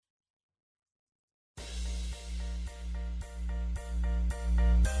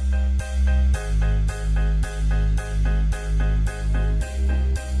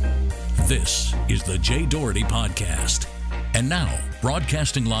This is the Jay Doherty Podcast. And now,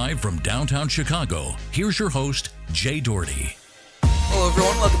 broadcasting live from downtown Chicago, here's your host, Jay Doherty. Hello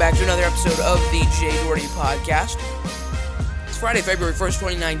everyone, welcome back to another episode of the Jay Doherty Podcast. It's Friday, February 1st,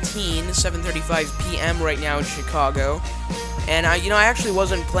 2019, 7:35 p.m. right now in Chicago. And, I actually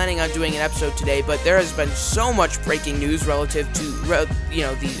wasn't planning on doing an episode today, but there has been so much breaking news relative to,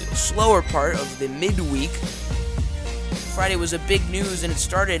 the slower part of the midweek. Friday was a big news, and it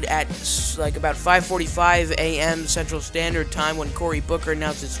started at about 5:45 a.m. Central Standard Time when Cory Booker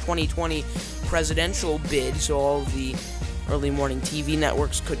announced his 2020 presidential bid, so all of the early morning TV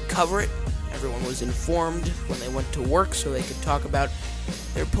networks could cover it. Everyone was informed when they went to work so they could talk about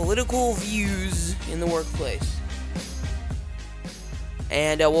their political views in the workplace.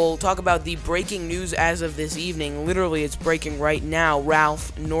 And we'll talk about the breaking news as of this evening. Literally, it's breaking right now.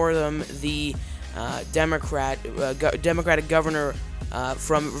 Ralph Northam, the Democratic governor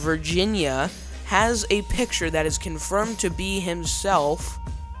from Virginia, has a picture that is confirmed to be himself,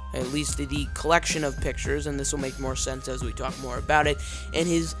 at least the collection of pictures, and this will make more sense as we talk more about it, in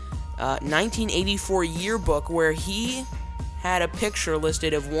his 1984 yearbook, where he had a picture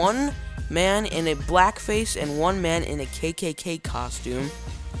listed of one man in a blackface and one man in a KKK costume,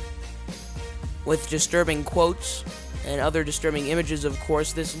 with disturbing quotes and other disturbing images, of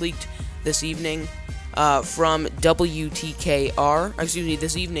course. This leaked this evening from this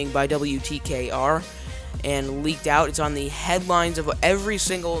evening by WTKR, and leaked out. It's on the headlines of every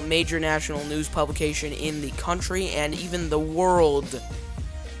single major national news publication in the country and even the world.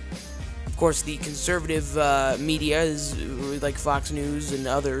 Of course, the conservative media, like Fox News and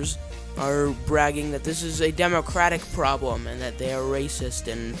others, are bragging that this is a Democratic problem and that they are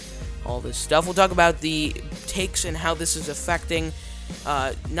racist and all this stuff. We'll talk about the takes and how this is affecting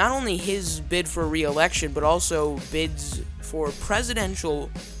not only his bid for re-election, but also bids for presidential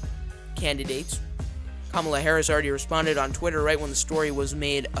candidates. Kamala Harris already responded on Twitter right when the story was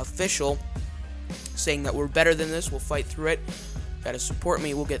made official, saying that we're better than this, we'll fight through it, gotta support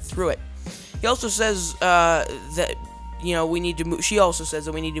me, we'll get through it. He also says that we need to move. She also says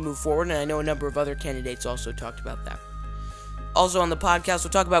that we need to move forward, and I know a number of other candidates also talked about that. Also on the podcast,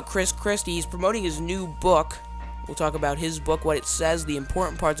 we'll talk about Chris Christie. He's promoting his new book. We'll talk about his book, what it says, the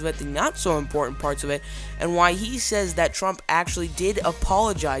important parts of it, the not so important parts of it, and why he says that Trump actually did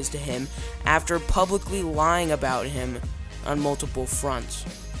apologize to him after publicly lying about him on multiple fronts.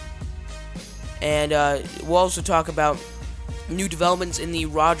 And we'll also talk about new developments in the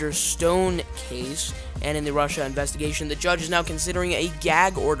Roger Stone case and in the Russia investigation. The judge is now considering a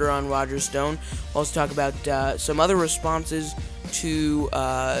gag order on Roger Stone. We'll also talk about some other responses to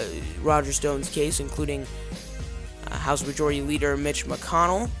Roger Stone's case, including House Majority Leader Mitch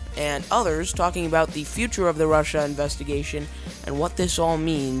McConnell and others, talking about the future of the Russia investigation and what this all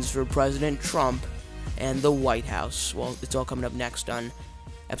means for President Trump and the White House. Well, it's all coming up next on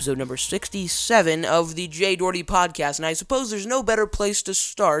episode number 67 of the Jay Doherty Podcast, and I suppose there's no better place to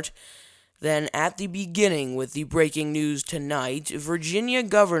start than at the beginning with the breaking news tonight. Virginia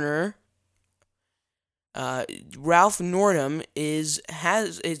Governor Ralph Northam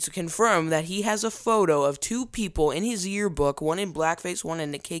it's confirmed that he has a photo of two people in his yearbook, one in blackface, one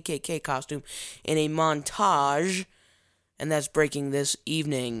in a KKK costume, in a montage, and that's breaking this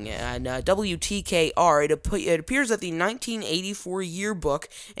evening. And WTKR, it appears that the 1984 yearbook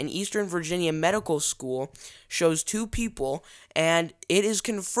in Eastern Virginia Medical School shows two people, and it is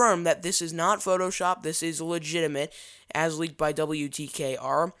confirmed that this is not Photoshop, this is legitimate, as leaked by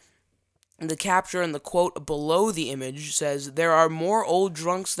WTKR. The capture and the quote below the image says, "There are more old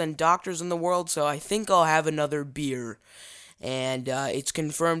drunks than doctors in the world, so I think I'll have another beer." And it's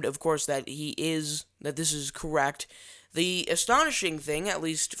confirmed, of course, that this is correct. The astonishing thing, at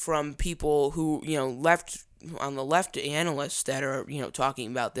least from people who, left analysts that are, talking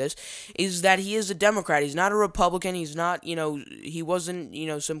about this, is that he is a Democrat. He's not a Republican. He's not, he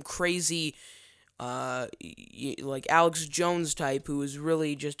wasn't, some crazy like Alex Jones type who was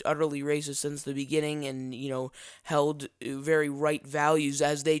really just utterly racist since the beginning and, held very right values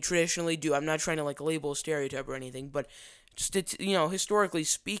as they traditionally do. I'm not trying to label a stereotype or anything, but just, historically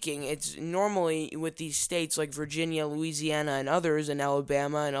speaking, it's normally with these states like Virginia, Louisiana, and others, and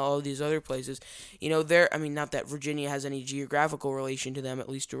Alabama, and all of these other places, not that Virginia has any geographical relation to them, at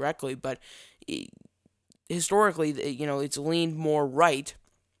least directly, but historically, it's leaned more right.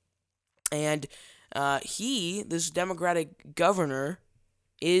 And this Democratic governor,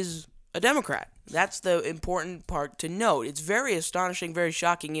 is a Democrat. That's the important part to note. It's very astonishing, very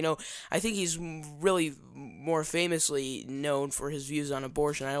shocking. I think he's really more famously known for his views on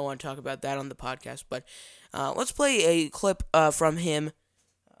abortion. I don't want to talk about that on the podcast, but let's play a clip from him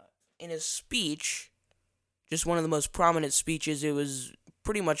in a speech, just one of the most prominent speeches. It was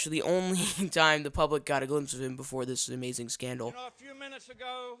pretty much the only time the public got a glimpse of him before this amazing scandal. You know, a few minutes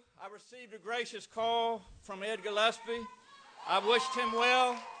ago, I received a gracious call from Ed Gillespie. I wished him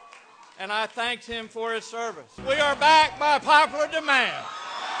well, and I thanked him for his service. We are back by popular demand.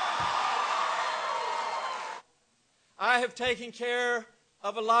 I have taken care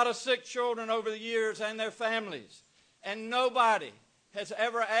of a lot of sick children over the years and their families, and nobody has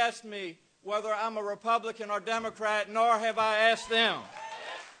ever asked me whether I'm a Republican or Democrat, nor have I asked them.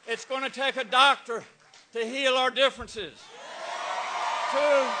 It's going to take a doctor to heal our differences,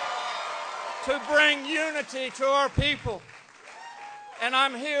 to bring unity to our people. And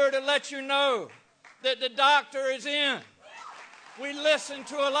I'm here to let you know that the doctor is in. We listen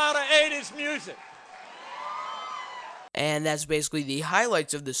to a lot of 80s music. And that's basically the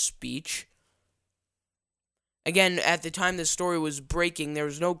highlights of the speech. Again, at the time this story was breaking, there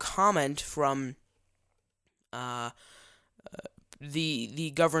was no comment from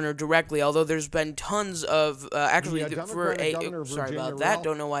the governor directly, although there's been tons of sorry about that.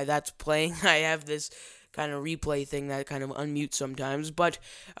 Don't know why that's playing. I have this kind of replay thing that kind of unmutes sometimes, but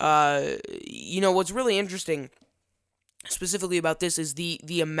what's really interesting specifically about this is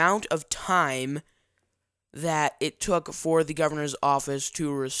the amount of time that it took for the governor's office to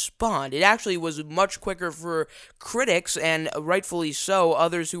respond. It actually was much quicker for critics, and rightfully so,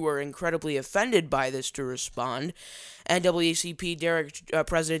 others who were incredibly offended by this to respond. NAACP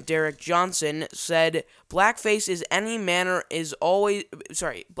President Derek Johnson said, blackface in any manner is always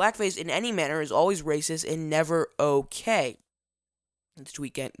racist and never okay. The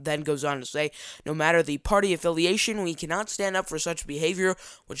tweet then goes on to say, no matter the party affiliation, we cannot stand up for such behavior,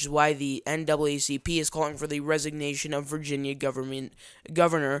 which is why the NAACP is calling for the resignation of Virginia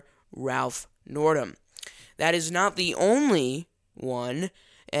Governor Ralph Northam. That is not the only one.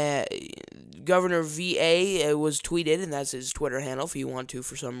 Governor VA was tweeted, and that's his Twitter handle. If you want to,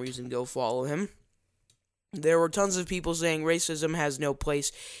 for some reason, go follow him. There were tons of people saying racism has no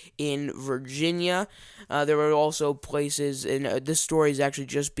place in Virginia. There were also places, and this story is actually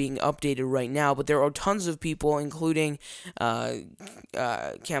just being updated right now, but there are tons of people, including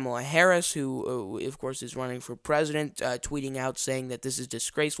Kamala Harris, who, of course, is running for president, tweeting out saying that this is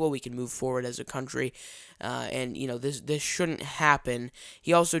disgraceful, we can move forward as a country, and, this shouldn't happen.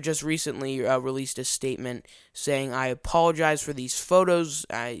 He also just recently released a statement saying, I apologize for these photos,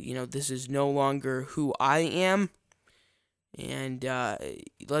 this is no longer who I am. And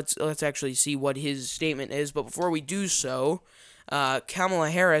let's actually see what his statement is. But before we do so, Kamala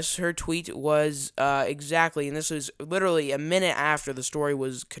Harris, her tweet was exactly, and this was literally a minute after the story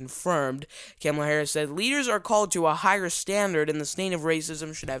was confirmed. Kamala Harris said, leaders are called to a higher standard, and the stain of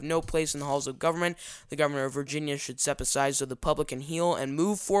racism should have no place in the halls of government. The governor of Virginia should step aside so the public can heal and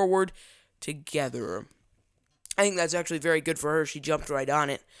move forward together. I think that's actually very good for her. She jumped right on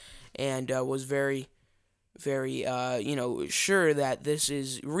it and was very sure that this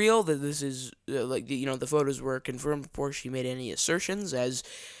is real, that this is, the photos were confirmed before she made any assertions, as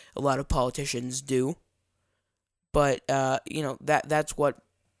a lot of politicians do. But, that's what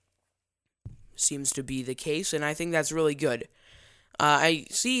seems to be the case, and I think that's really good. I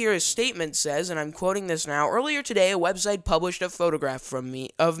see here a statement says, and I'm quoting this now, earlier today, a website published a photograph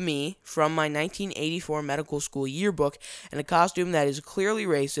of me from my 1984 medical school yearbook in a costume that is clearly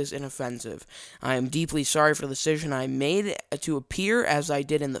racist and offensive. I am deeply sorry for the decision I made to appear as I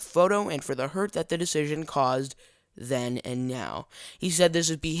did in the photo and for the hurt that the decision caused then and now. He said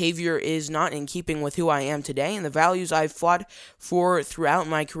this behavior is not in keeping with who I am today and the values I've fought for throughout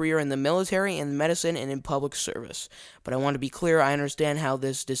my career in the military, in medicine, and in public service. But I want to be clear, I understand how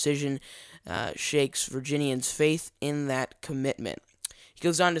this decision shakes Virginians' faith in that commitment. He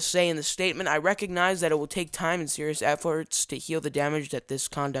goes on to say in the statement, I recognize that it will take time and serious efforts to heal the damage that this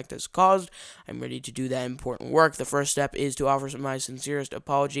conduct has caused. I'm ready to do that important work. The first step is to offer my sincerest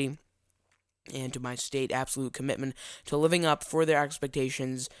apology and to my state absolute commitment to living up for their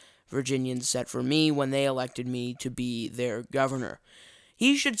expectations Virginians set for me when they elected me to be their governor.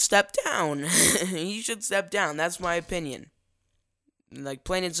 He should step down. He should step down. That's my opinion.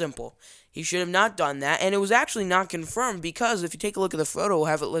 Plain and simple. He should have not done that, and it was actually not confirmed because if you take a look at the photo, we'll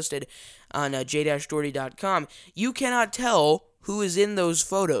have it listed on j-doherty.com, you cannot tell who is in those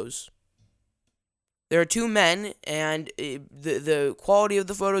photos. There are two men, and the quality of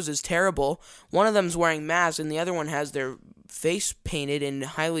the photos is terrible. One of them's wearing masks, and the other one has their face painted in a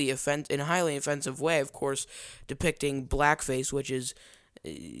highly offensive way, of course, depicting blackface, which is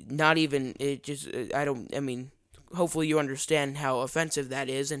not even, hopefully you understand how offensive that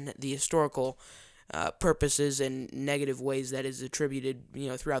is, and the historical purposes and negative ways that is attributed,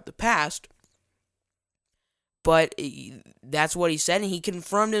 throughout the past. But that's what he said, and he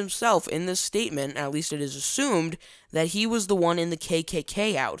confirmed himself in this statement, at least it is assumed, that he was the one in the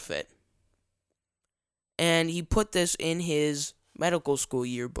KKK outfit. And he put this in his medical school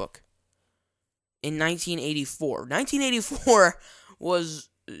yearbook in 1984. 1984 was,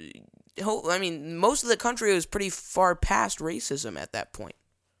 most of the country was pretty far past racism at that point.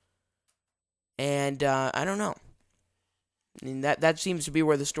 And I don't know. I mean, that seems to be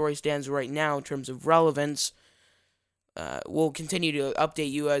where the story stands right now in terms of relevance. We'll continue to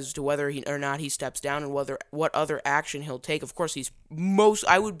update you as to whether or not he steps down and what other action he'll take. Of course,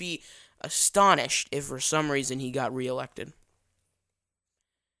 I would be astonished if for some reason he got reelected.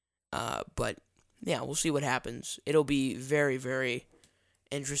 But yeah, we'll see what happens. It'll be very, very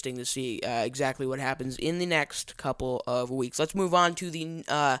interesting to see exactly what happens in the next couple of weeks. Let's move on to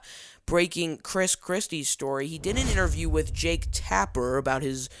the breaking Chris Christie's story. He did an interview with Jake Tapper about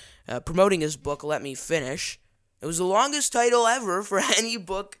his promoting his book, Let Me Finish. It was the longest title ever for any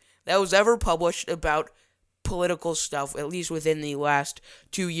book that was ever published about political stuff, at least within the last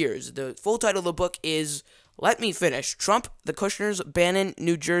 2 years. The full title of the book is Let Me Finish: Trump, the Kushners, Bannon,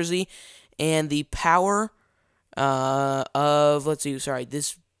 New Jersey, and the Power this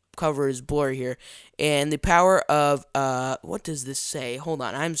cover is blurry here, and the power of, what does this say? Hold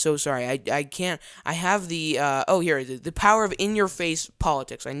on, I'm so sorry, I can't, I have the, here, the power of in-your-face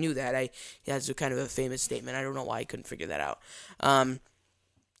politics. I knew that, that's a kind of a famous statement. I don't know why I couldn't figure that out.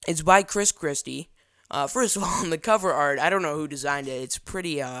 It's by Chris Christie. First of all, on the cover art, I don't know who designed it. It's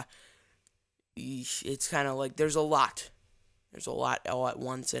pretty, it's kind of like, there's a lot all at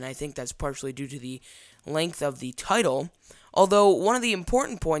once, and I think that's partially due to the length of the title. Although, one of the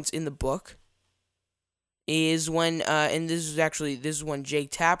important points in the book is when, and this is when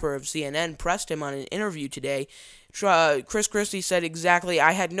Jake Tapper of CNN pressed him on an interview today. Chris Christie said exactly,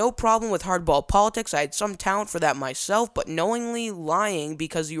 "I had no problem with hardball politics. I had some talent for that myself, but knowingly lying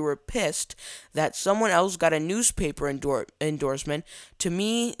because you were pissed that someone else got a newspaper endorsement, to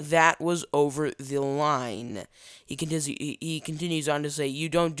me, that was over the line." He continues on to say, "You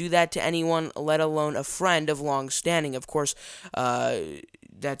don't do that to anyone, let alone a friend of long standing." Of course,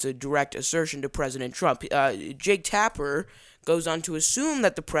 that's a direct assertion to President Trump. Jake Tapper goes on to assume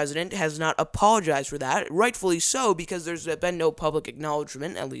that the president has not apologized for that, rightfully so, because there's been no public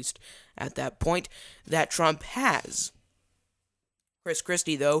acknowledgement, at least at that point, that Trump has. Chris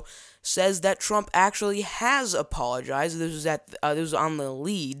Christie, though, says that Trump actually has apologized. This was on the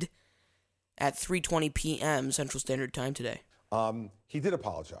lead at 3:20 p.m. Central Standard Time today. He did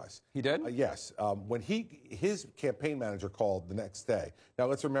apologize. He did? Yes. When his campaign manager called the next day. Now,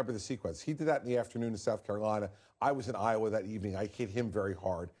 let's remember the sequence. He did that in the afternoon in South Carolina. I was in Iowa that evening. I hit him very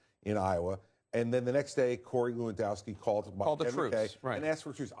hard in Iowa. And then the next day, Corey Lewandowski called the truce, right, and asked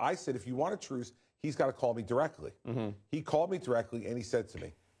for a truce. I said, if you want a truce, he's got to call me directly. Mm-hmm. He called me directly, and he said to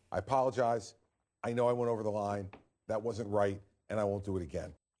me, "I apologize. I know I went over the line. That wasn't right, and I won't do it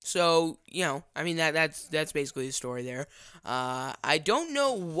again." So, that's basically the story there. I don't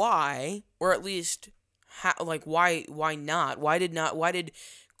know why, or at least why not? Why did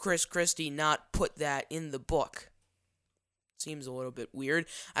Chris Christie not put that in the book? Seems a little bit weird.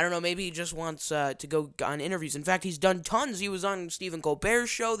 I don't know, maybe he just wants to go on interviews. In fact, he's done tons. He was on Stephen Colbert's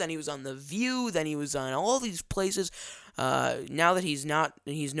show, then he was on The View, then he was on all these places. Now that he's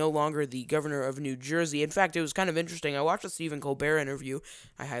no longer the governor of New Jersey. In fact, it was kind of interesting. I watched the Stephen Colbert interview.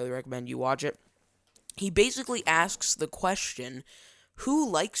 I highly recommend you watch it. He basically asks the question, who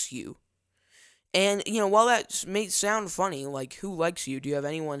likes you? And, while that may sound funny, like, who likes you? Do you have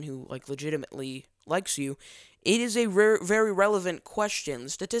anyone who, legitimately likes you? It is a very relevant question.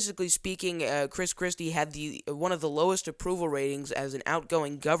 Statistically speaking, Chris Christie had one of the lowest approval ratings as an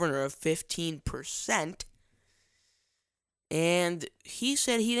outgoing governor of 15%. And he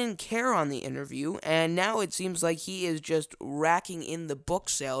said he didn't care on the interview, and now it seems like he is just racking in the book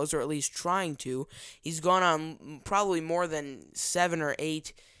sales, or at least trying to. He's gone on probably more than 7 or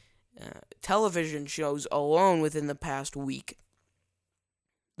 8 television shows alone within the past week.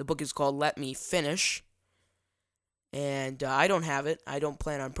 The book is called Let Me Finish, and I don't have it. I don't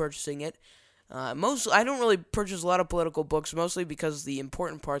plan on purchasing it. I don't really purchase a lot of political books, mostly because the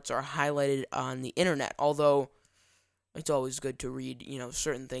important parts are highlighted on the internet, although it's always good to read,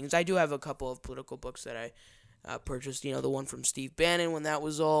 certain things. I do have a couple of political books that I purchased, the one from Steve Bannon when that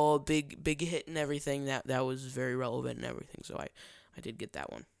was all big hit and everything, that was very relevant and everything, so I did get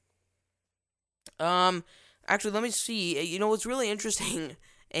that one. Actually, let me see, what's really interesting,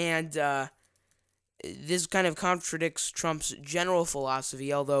 and this kind of contradicts Trump's general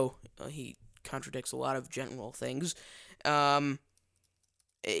philosophy, although he contradicts a lot of general things.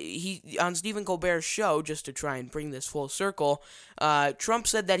 He on Stephen Colbert's show, just to try and bring this full circle, Trump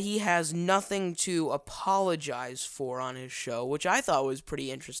said that he has nothing to apologize for on his show, which I thought was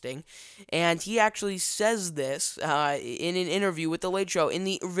pretty interesting. And he actually says this in an interview with The Late Show in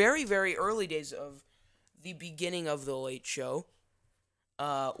the very, very early days of the beginning of The Late Show.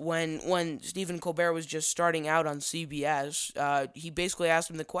 When Stephen Colbert was just starting out on CBS, he basically asked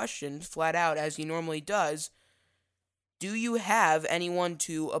him the question, flat out, as he normally does, do you have anyone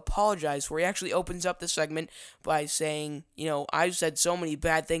to apologize for? He actually opens up the segment by saying, I've said so many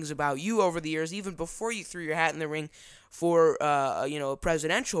bad things about you over the years, even before you threw your hat in the ring for, a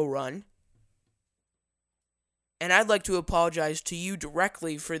presidential run. And I'd like to apologize to you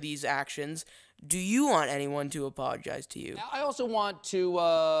directly for these actions. Do you want anyone to apologize to you? I also want to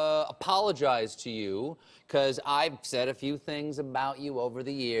apologize to you because I've said a few things about you over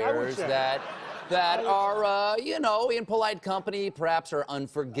the years that are, in polite company, perhaps are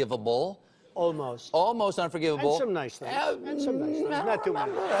unforgivable. Almost unforgivable. And some nice things. Not too many. I don't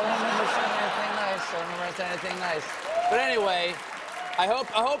remember saying anything nice. But anyway, I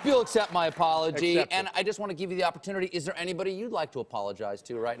hope you'll accept my apology. And I just want to give you the opportunity. Is there anybody you'd like to apologize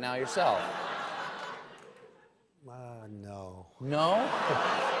to right now yourself? No. No?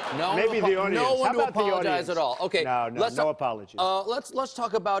 No. Maybe the audience. No one How to about the apologize audience? at all. Okay. No apologies. Let's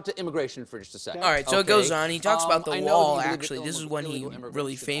talk about immigration for just a second. All right, so it goes on. He talks about the I know wall, that you believe actually. that This is when he illegal immigrants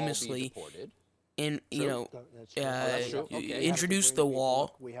really should all be famously deported. introduced the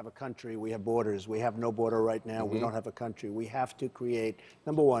wall. We have a country. We have borders. We have no border right now. We don't have a country. We have to create,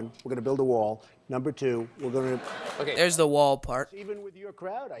 number one, we're going to build a wall. Number two, we're going to... Okay. There's the wall part. Even with your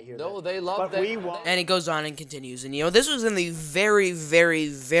crowd, I hear that. No, they love that. And it goes on and continues. And, this was in the very, very,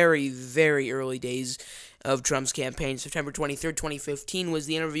 very, very early days of Trump's campaign. September 23rd, 2015 was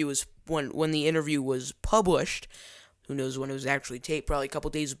the interview when the interview was published. Who knows when it was actually taped? Probably a couple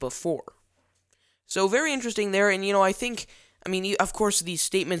days before. So very interesting there. And, of course, these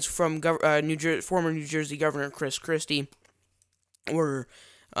statements from former New Jersey Governor Chris Christie were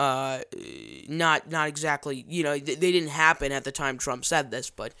not exactly, they didn't happen at the time Trump said this,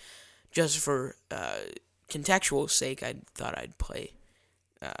 but just for contextual sake, I thought I'd play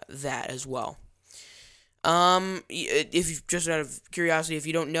that as well. If just out of curiosity, if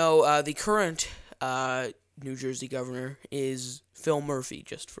you don't know, the current New Jersey governor is Phil Murphy,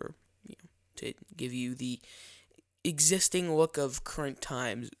 just for to give you the existing look of current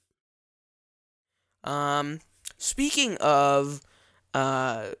times. Speaking of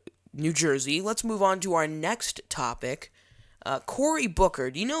New Jersey, let's move on to our next topic. Cory Booker.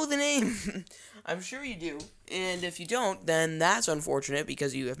 Do you know the name? I'm sure you do. And if you don't, then that's unfortunate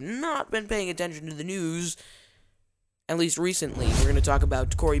because you have not been paying attention to the news, at least recently. We're going to talk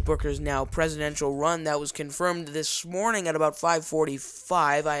about Cory Booker's now presidential run that was confirmed this morning at about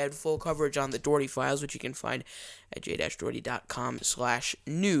 5:45. I had full coverage on the Doherty Files, which you can find at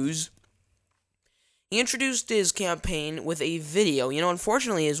j-doherty.com/news. He introduced his campaign with a video.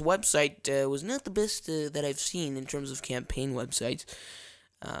 Unfortunately, his website was not the best that I've seen in terms of campaign websites.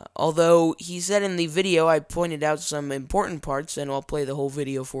 Although he said in the video, I pointed out some important parts, and I'll play the whole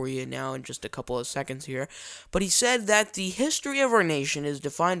video for you now in just a couple of seconds here. But he said that the history of our nation is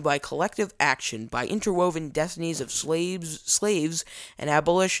defined by collective action, by interwoven destinies of slaves and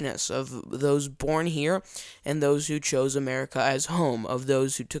abolitionists, of those born here and those who chose America as home, of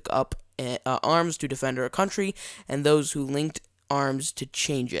those who took up arms to defend our country, and those who linked arms to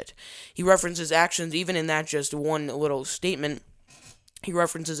change it. He references actions, even in that just one little statement. He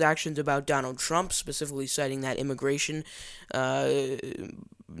references actions about Donald Trump, specifically citing that immigration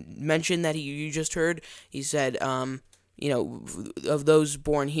mention that you just heard. He said, of those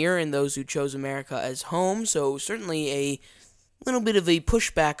born here and those who chose America as home. So certainly a little bit of a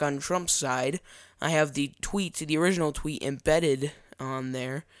pushback on Trump's side. I have the original tweet embedded on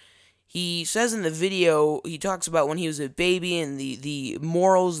there. He says in the video, he talks about when he was a baby and the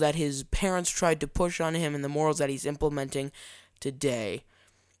morals that his parents tried to push on him and the morals that he's implementing today.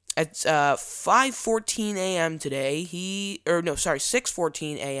 At 5:14 a.m. today,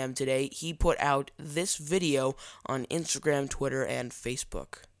 6:14 a.m. today, he put out this video on Instagram, Twitter, and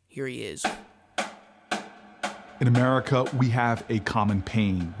Facebook. Here he is. In America, we have a common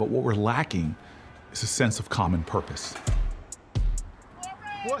pain, but what we're lacking is a sense of common purpose.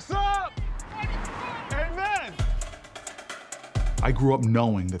 What's up? Amen. I grew up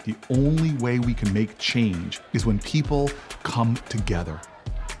knowing that the only way we can make change is when people come together.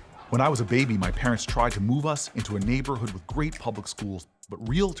 When I was a baby, my parents tried to move us into a neighborhood with great public schools, but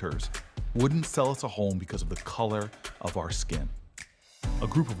realtors wouldn't sell us a home because of the color of our skin. A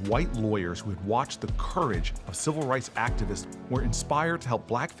group of white lawyers who had watched the courage of civil rights activists were inspired to help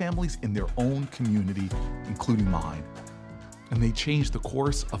black families in their own community, including mine. And they changed the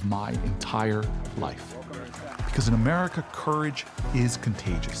course of my entire life. Because in America, courage is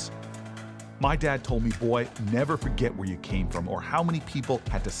contagious. My dad told me, boy, never forget where you came from or how many people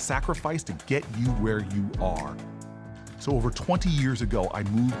had to sacrifice to get you where you are. So over 20 years ago, I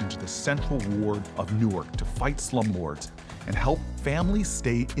moved into the Central Ward of Newark to fight slumlords and help families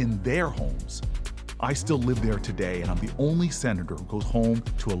stay in their homes. I still live there today, and I'm the only senator who goes home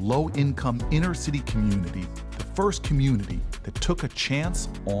to a low-income inner-city community, the first community that took a chance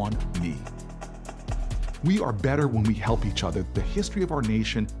on me. We are better when we help each other. The history of our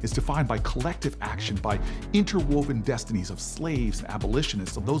nation is defined by collective action, by interwoven destinies of slaves and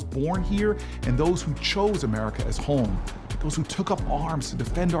abolitionists, of those born here and those who chose America as home, those who took up arms to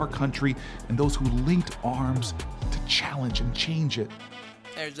defend our country, and those who linked arms to challenge and change it.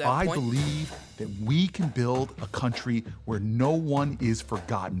 I believe that we can build a country where no one is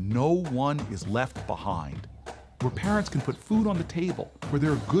forgotten, no one is left behind, where parents can put food on the table, where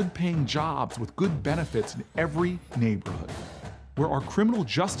there are good-paying jobs with good benefits in every neighborhood, where our criminal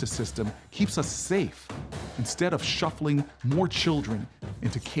justice system keeps us safe instead of shuffling more children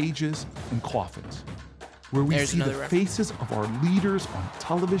into cages and coffins, where we see the faces of our leaders on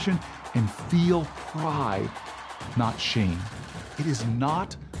television and feel pride, not shame. It is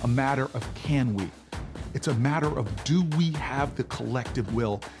not a matter of can we. It's a matter of do we have the collective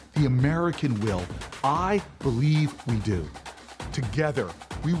will, the American will. I believe we do. Together,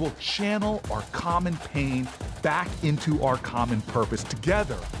 we will channel our common pain back into our common purpose.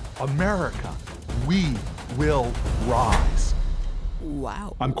 Together, America, we will rise.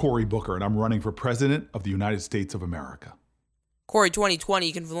 Wow. I'm Cory Booker, and I'm running for President of the United States of America. Cory 2020,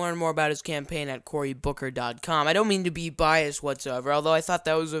 you can learn more about his campaign at corybooker.com. I don't mean to be biased whatsoever, although I thought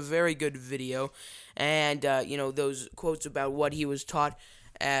that was a very good video. And, those quotes about what he was taught,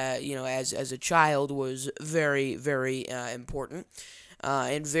 as a child was very, very important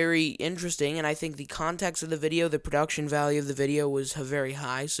and very interesting. And I think the context of the video, the production value of the video was very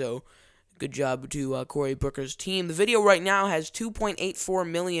high, so good job to Cory Booker's team. The video right now has 2.84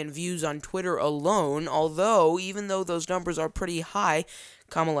 million views on Twitter alone, although, even though those numbers are pretty high,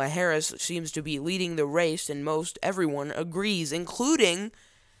 Kamala Harris seems to be leading the race, and most everyone agrees, including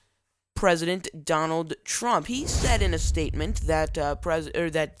President Donald Trump. He said in a statement that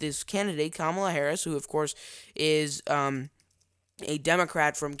that this candidate, Kamala Harris, who of course is a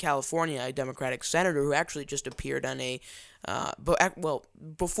Democrat from California, a Democratic senator who actually just appeared on a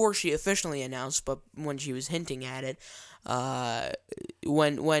before she officially announced, but when she was hinting at it,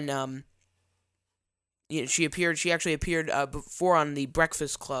 she actually appeared before on the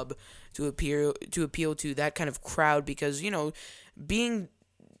Breakfast Club to appeal to that kind of crowd, because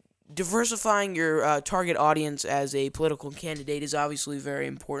diversifying your target audience as a political candidate is obviously very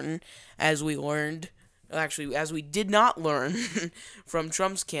important, as we learned. Actually, as we did not learn from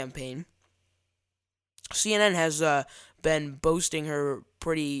Trump's campaign. CNN has been boasting her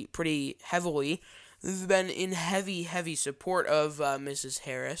pretty heavily. They've been in heavy support of Mrs.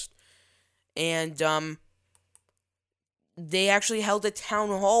 Harris. And they actually held a town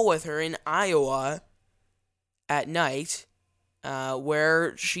hall with her in Iowa at night,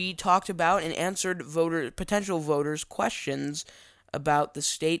 where she talked about and answered potential voters' questions about the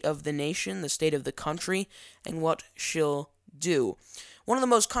state of the nation, the state of the country, and what she'll do. One of the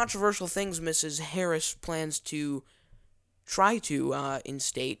most controversial things Mrs. Harris plans to try to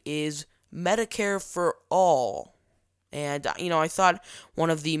instate is Medicare for all. And, I thought one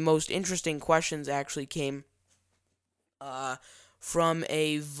of the most interesting questions actually came from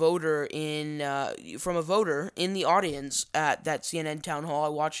a voter in the audience at that CNN town hall. I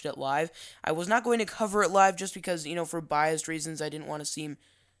watched it live. I was not going to cover it live just because, for biased reasons, I didn't want to seem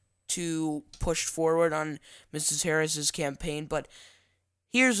too pushed forward on Mrs. Harris's campaign. But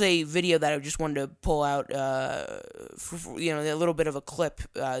here's a video that I just wanted to pull out, a little bit of a clip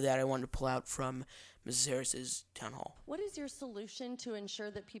that I wanted to pull out from Mrs. Harris's town hall. What is your solution to ensure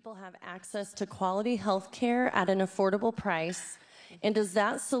that people have access to quality health care at an affordable price? And does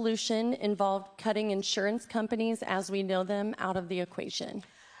that solution involve cutting insurance companies as we know them out of the equation?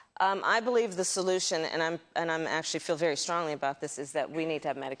 I believe the solution, and I'm actually feel very strongly about this, is that we need to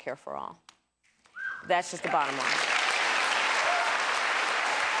have Medicare for all. That's just the bottom line.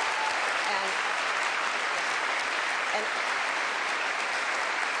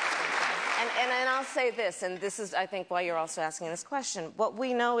 And I'll say this, and this is, I think, why you're also asking this question. What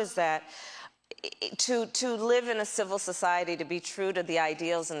we know is that to live in a civil society, to be true to the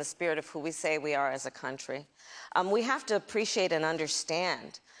ideals and the spirit of who we say we are as a country, we have to appreciate and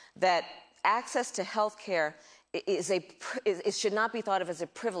understand that access to health care should not be thought of as a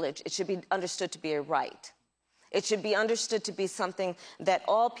privilege. It should be understood to be a right. It should be understood to be something that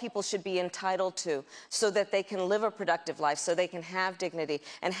all people should be entitled to so that they can live a productive life, so they can have dignity.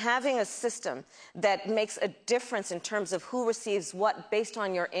 And having a system that makes a difference in terms of who receives what based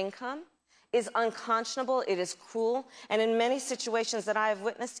on your income is unconscionable, it is cruel, and in many situations that I have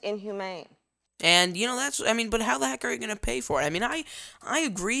witnessed, inhumane. And, but how the heck are you going to pay for it? I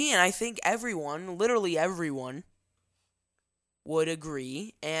agree, and I think everyone, literally everyone, would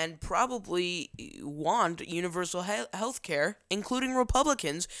agree and probably want universal health care, including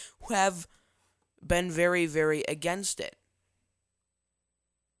Republicans who have been very, very against it.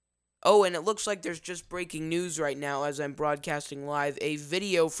 Oh, and it looks like there's just breaking news right now as I'm broadcasting live. A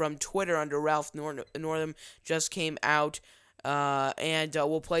video from Twitter under Ralph Northam just came out, and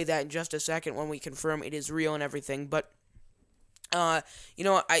we'll play that in just a second when we confirm it is real and everything. But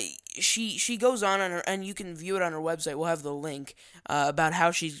she goes on her, and you can view it on her website. We'll have the link about how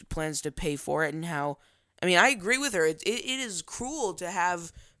she plans to pay for it and how. I agree with her. It is cruel to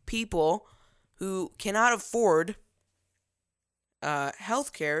have people who cannot afford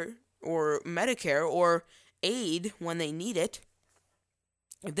health care or Medicare or aid when they need it.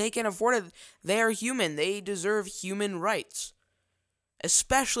 If they can afford it, they are human. They deserve human rights,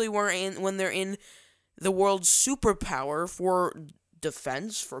 especially when they're in the world's superpower for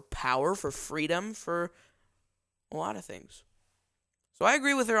defense, for power, for freedom, for a lot of things. So I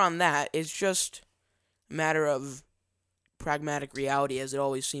agree with her on that. It's just a matter of pragmatic reality, as it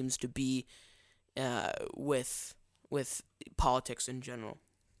always seems to be with politics in general.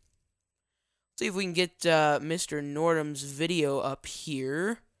 See if we can get Mr. Nordom's video up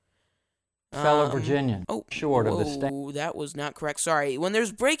here. Fellow Virginian, short of the state. Oh, that was not correct. Sorry. When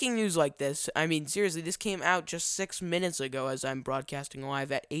there's breaking news like this, seriously, this came out just 6 minutes ago as I'm broadcasting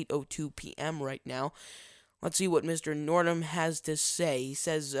live at 8:02 p.m. right now. Let's see what Mr. Nordum has to say. He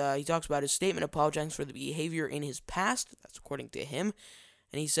says, he talks about his statement apologizing for the behavior in his past. That's according to him.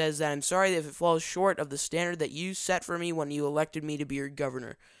 And he says that, I'm sorry if it falls short of the standard that you set for me when you elected me to be your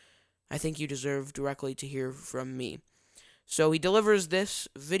governor. I think you deserve directly to hear from me. So he delivers this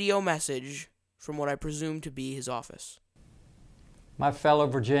video message from what I presume to be his office. My fellow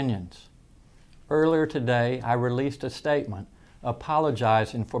Virginians, earlier today I released a statement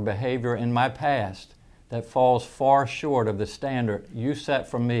apologizing for behavior in my past that falls far short of the standard you set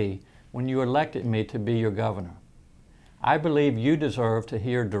for me when you elected me to be your governor. I believe you deserve to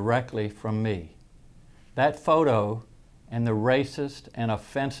hear directly from me. That photo and the racist and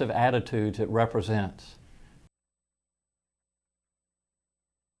offensive attitudes it represents.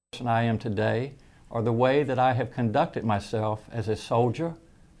 The person I am today are the way that I have conducted myself as a soldier,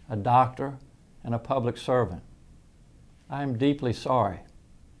 a doctor, and a public servant. I am deeply sorry.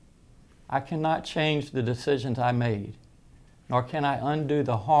 I cannot change the decisions I made, nor can I undo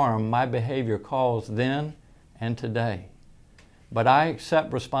the harm my behavior caused then and today. But I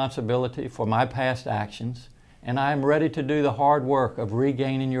accept responsibility for my past actions, and I am ready to do the hard work of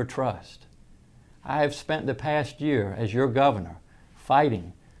regaining your trust. I have spent the past year as your governor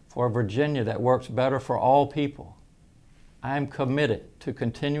fighting for a Virginia that works better for all people. I am committed to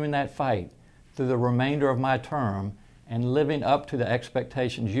continuing that fight through the remainder of my term and living up to the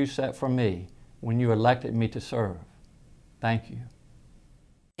expectations you set for me when you elected me to serve. Thank you.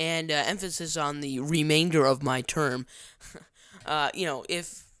 And emphasis on the remainder of my term.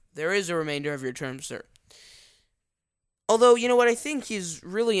 If there is a remainder of your term, sir. Although, what I think is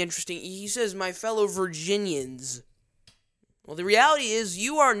really interesting, he says, my fellow Virginians. Well, the reality is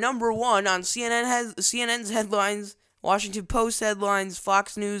you are number one on CNN's headlines, Washington Post headlines,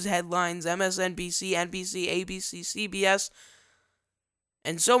 Fox News headlines, MSNBC, NBC, ABC, CBS,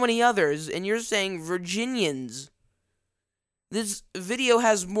 and so many others, and you're saying Virginians. This video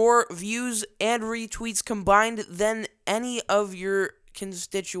has more views and retweets combined than any of your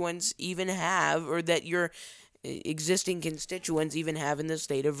constituents even have, or that your existing constituents even have in the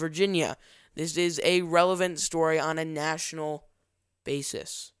state of Virginia. This is a relevant story on a national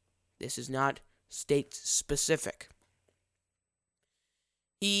basis. This is not state-specific.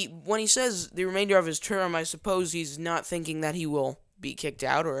 When he says the remainder of his term, I suppose he's not thinking that he will be kicked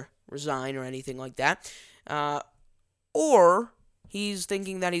out or resign or anything like that. Or he's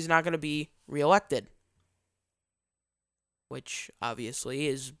thinking that he's not going to be reelected. Which obviously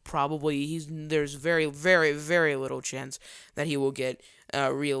is probably, there's very, very, very little chance that he will get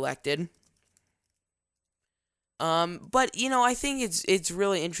reelected. But I think it's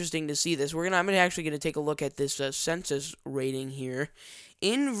really interesting to see this. I'm actually gonna take a look at this census rating here.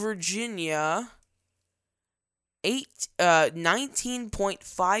 In Virginia,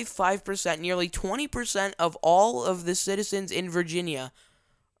 19.55%, nearly 20% of all of the citizens in Virginia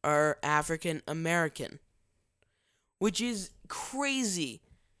are African American, which is crazy.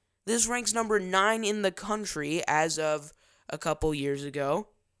 This ranks number 9 in the country as of a couple years ago.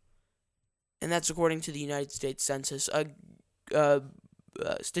 And that's according to the United States Census.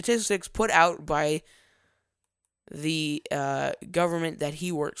 Statistics put out by the government that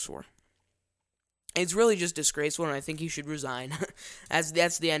he works for. It's really just disgraceful, and I think he should resign.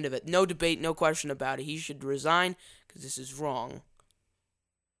 That's the end of it. No debate, no question about it. He should resign, because this is wrong.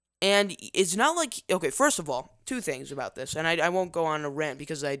 And it's not like... Okay, first of all, 2 things about this. And I won't go on a rant,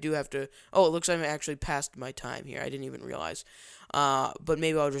 because I do have to... Oh, it looks like I'm actually past my time here. I didn't even realize. But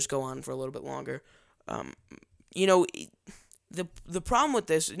maybe I'll just go on for a little bit longer. The problem with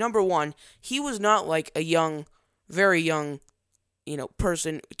this, number one, he was not like a young, very young,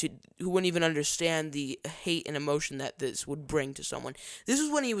 person who wouldn't even understand the hate and emotion that this would bring to someone. This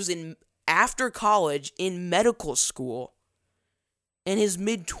is when he was after college in medical school. In his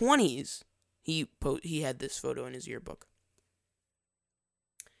mid-20s, he had this photo in his yearbook.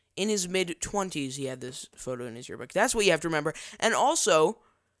 In his mid-20s, he had this photo in his yearbook. That's what you have to remember. And also,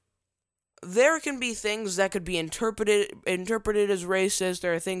 there can be things that could be interpreted as racist.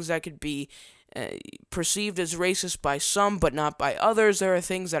 There are things that could be perceived as racist by some, but not by others. There are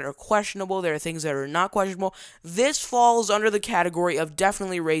things that are questionable. There are things that are not questionable. This falls under the category of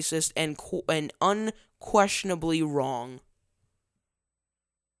definitely racist and unquestionably wrong.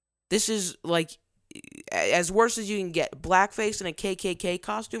 This is, like, as worse as you can get. Blackface in a KKK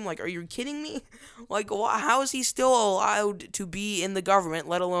costume? Like, are you kidding me? Like, how is he still allowed to be in the government,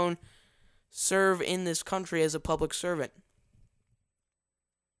 let alone serve in this country as a public servant?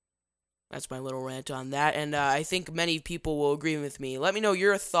 That's my little rant on that, and I think many people will agree with me. Let me know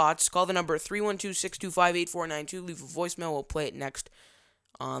your thoughts. Call the number 312-625-8492. Leave a voicemail. We'll play it next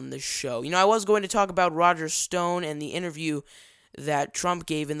on the show. I was going to talk about Roger Stone and the interview that Trump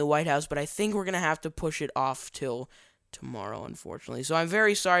gave in the White House, but I think we're going to have to push it off till tomorrow, unfortunately. So I'm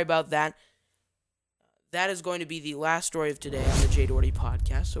very sorry about that. That is going to be the last story of today on the Jay Doherty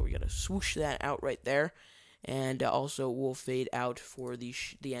podcast, so we're going to swoosh that out right there. And also, we'll fade out for the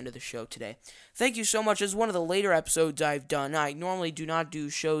end of the show today. Thank you so much. This is one of the later episodes I've done. I normally do not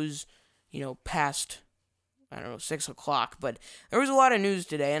do shows, past, 6 o'clock. But there was a lot of news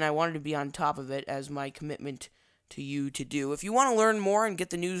today, and I wanted to be on top of it as my commitment to you to do. If you want to learn more and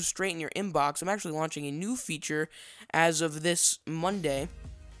get the news straight in your inbox, I'm actually launching a new feature as of this Monday.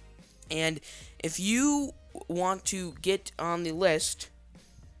 And if you want to get on the list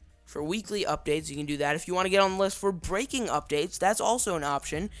for weekly updates, you can do that. If you want to get on the list for breaking updates, that's also an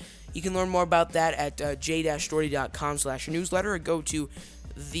option. You can learn more about that at j-doherty.com/newsletter, or go to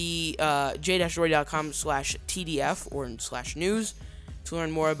the j-doherty.com/TDF or /news to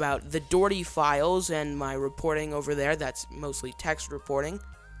learn more about the Doherty Files and my reporting over there. That's mostly text reporting.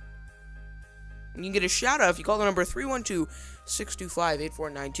 And you can get a shout out if you call the number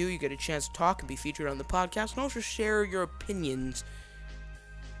 312-625-8492. You get a chance to talk and be featured on the podcast, and also share your opinions.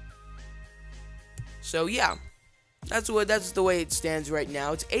 So yeah, that's the way it stands right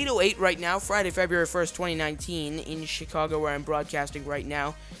now. It's 8:08 right now, Friday, February 1st, 2019, in Chicago, where I'm broadcasting right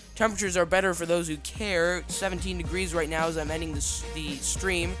now. Temperatures are better for those who care. 17 degrees right now as I'm ending the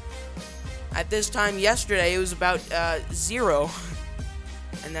stream. At this time yesterday, it was about 0,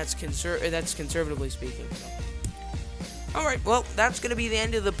 and that's conservatively speaking. All right, well, that's going to be the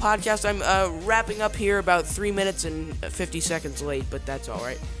end of the podcast. I'm wrapping up here about 3 minutes and 50 seconds late, but that's all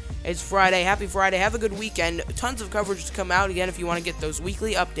right. It's Friday. Happy Friday. Have a good weekend. Tons of coverage to come out. Again, if you want to get those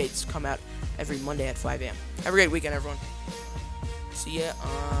weekly updates, come out every Monday at 5 a.m. Have a great weekend, everyone. See ya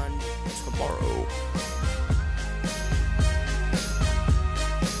on tomorrow.